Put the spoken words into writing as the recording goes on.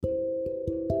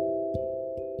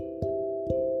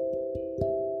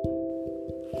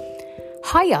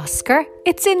Hi Oscar,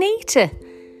 it's Anita.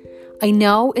 I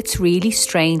know it's really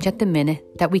strange at the minute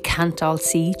that we can't all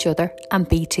see each other and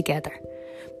be together,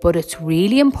 but it's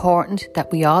really important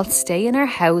that we all stay in our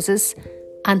houses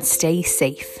and stay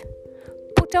safe.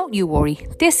 But don't you worry,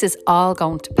 this is all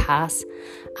going to pass,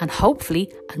 and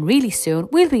hopefully and really soon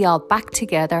we'll be all back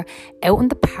together out in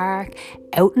the park,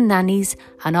 out in Nanny's,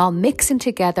 and all mixing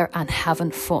together and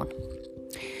having fun.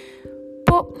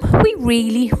 But we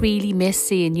really miss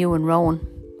seeing you and Rowan.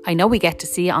 I know we get to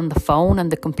see it on the phone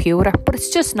and the computer, but it's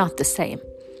just not the same.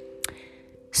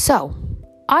 So,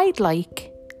 I'd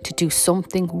like to do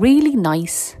something really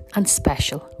nice and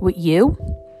special with you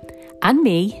and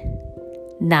me,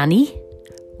 Nanny,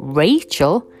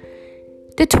 Rachel,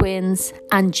 the twins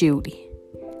and Julie.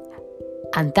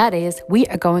 And that is, we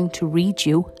are going to read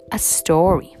you a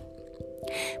story.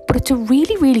 But it's a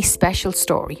really special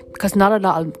story because not a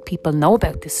lot of people know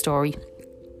about this story.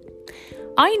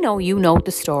 I know you know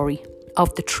the story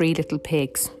of the 3 little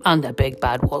pigs and the big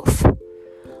bad wolf.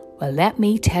 Well, let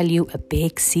me tell you a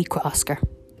big secret, Oscar.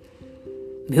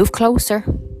 Move closer.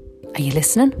 Are you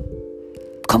listening?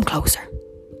 Come closer.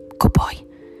 Good boy.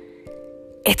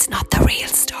 It's not the real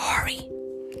story.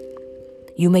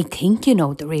 You may think you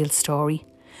know the real story,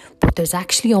 but there's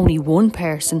actually only one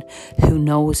person who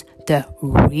knows the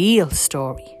real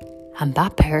story. And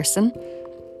that person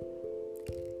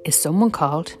is someone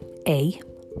called a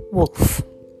wolf.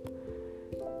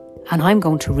 And I'm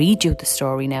going to read you the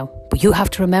story now. But you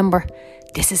have to remember,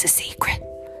 this is a secret,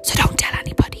 so don't tell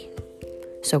anybody.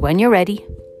 So when you're ready,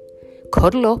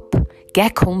 cuddle up,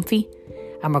 get comfy,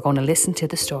 and we're going to listen to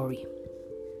the story.